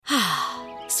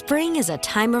Spring is a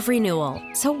time of renewal,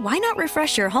 so why not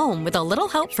refresh your home with a little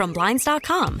help from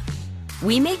Blinds.com?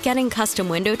 We make getting custom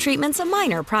window treatments a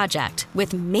minor project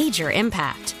with major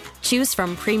impact. Choose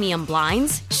from premium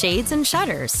blinds, shades, and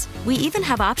shutters. We even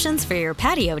have options for your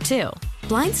patio, too.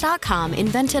 Blinds.com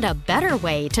invented a better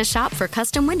way to shop for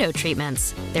custom window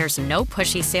treatments. There's no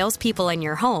pushy salespeople in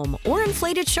your home or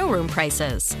inflated showroom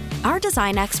prices. Our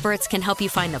design experts can help you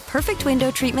find the perfect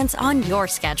window treatments on your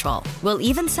schedule. We'll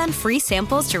even send free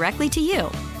samples directly to you.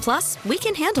 Plus, we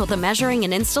can handle the measuring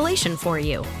and installation for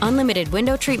you. Unlimited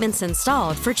window treatments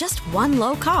installed for just one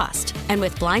low cost. And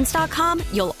with Blinds.com,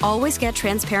 you'll always get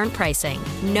transparent pricing.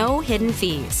 No hidden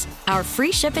fees. Our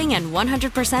free shipping and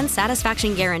 100%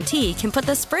 satisfaction guarantee can put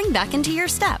the spring back into your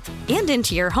step and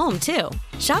into your home, too.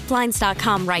 Shop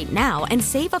Blinds.com right now and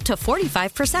save up to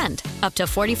 45%. Up to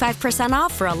 45%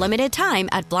 off for a limited time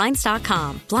at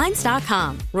Blinds.com.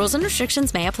 Blinds.com. Rules and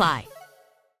restrictions may apply.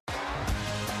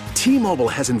 T-Mobile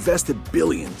has invested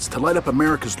billions to light up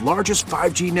America's largest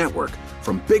 5G network,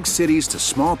 from big cities to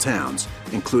small towns,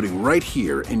 including right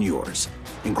here in yours.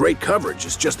 And great coverage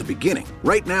is just the beginning.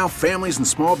 Right now, families and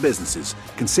small businesses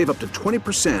can save up to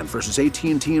 20% versus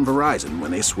AT&T and Verizon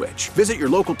when they switch. Visit your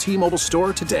local T-Mobile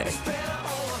store today.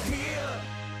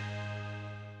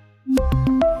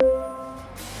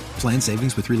 Plan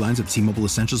savings with 3 lines of T-Mobile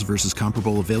Essentials versus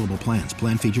comparable available plans.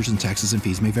 Plan features and taxes and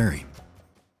fees may vary.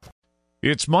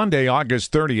 It's Monday,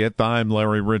 August 30th. I'm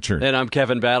Larry Richard. And I'm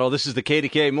Kevin Battle. This is the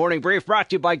KDK Morning Brief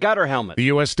brought to you by Gutter Helmet. The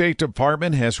U.S. State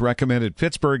Department has recommended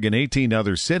Pittsburgh and 18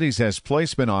 other cities as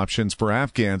placement options for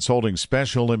Afghans holding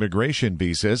special immigration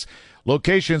visas.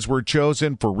 Locations were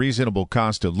chosen for reasonable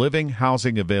cost of living,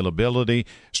 housing availability,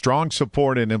 strong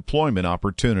support, and employment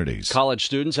opportunities. College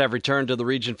students have returned to the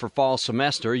region for fall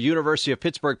semester. University of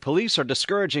Pittsburgh police are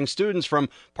discouraging students from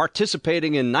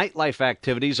participating in nightlife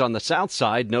activities on the south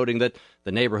side, noting that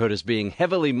the neighborhood is being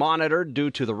heavily monitored due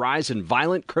to the rise in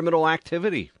violent criminal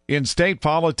activity. In state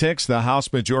politics, the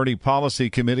House Majority Policy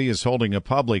Committee is holding a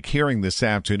public hearing this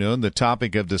afternoon. The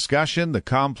topic of discussion, the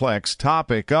complex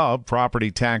topic of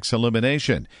property tax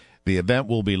elimination. The event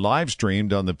will be live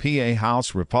streamed on the PA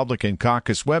House Republican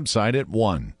Caucus website at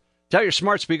 1. Tell your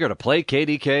smart speaker to play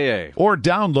KDKA. Or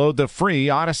download the free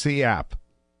Odyssey app.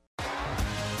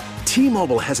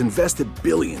 T-Mobile has invested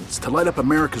billions to light up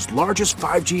America's largest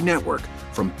 5G network,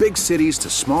 from big cities to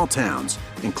small towns,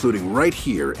 including right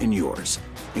here in yours.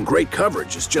 And great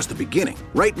coverage is just the beginning.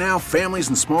 Right now, families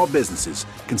and small businesses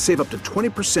can save up to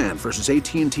 20% versus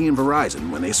AT&T and Verizon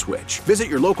when they switch. Visit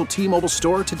your local T-Mobile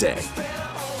store today.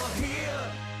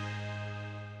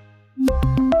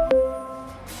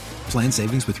 Plan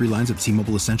savings with 3 lines of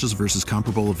T-Mobile Essentials versus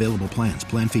comparable available plans.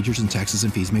 Plan features and taxes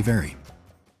and fees may vary.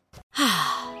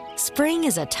 Spring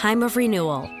is a time of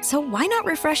renewal, so why not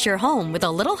refresh your home with a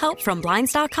little help from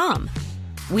Blinds.com?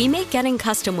 We make getting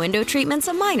custom window treatments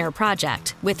a minor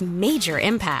project with major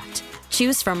impact.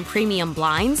 Choose from premium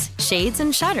blinds, shades,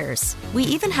 and shutters. We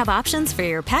even have options for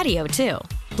your patio, too.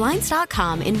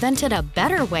 Blinds.com invented a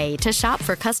better way to shop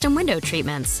for custom window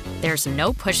treatments. There's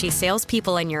no pushy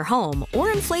salespeople in your home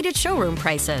or inflated showroom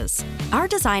prices. Our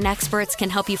design experts can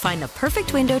help you find the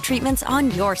perfect window treatments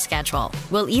on your schedule.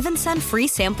 We'll even send free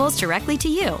samples directly to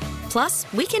you.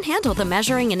 Plus, we can handle the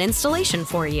measuring and installation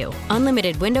for you.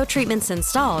 Unlimited window treatments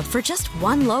installed for just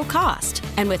one low cost.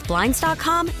 And with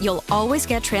Blinds.com, you'll always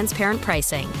get transparent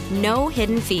pricing. No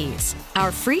hidden fees. Our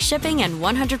free shipping and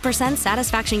 100%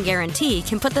 satisfaction guarantee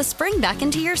can put the spring back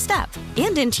into your step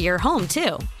and into your home,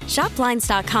 too. Shop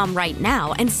Blinds.com right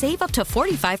now and save up to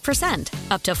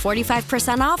 45%. Up to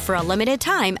 45% off for a limited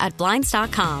time at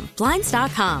Blinds.com.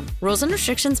 Blinds.com. Rules and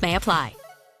restrictions may apply.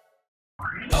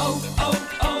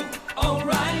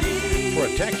 O'Reilly.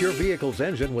 Protect your vehicle's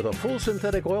engine with a full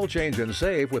synthetic oil change and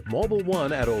save with Mobil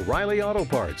 1 at O'Reilly Auto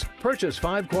Parts. Purchase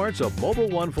 5 quarts of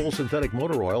Mobil 1 full synthetic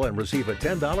motor oil and receive a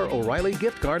 $10 O'Reilly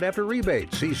gift card after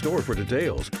rebate. See store for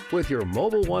details. With your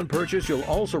Mobil 1 purchase, you'll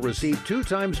also receive 2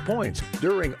 times points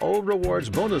during O Rewards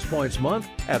Bonus Points Month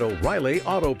at O'Reilly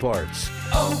Auto Parts.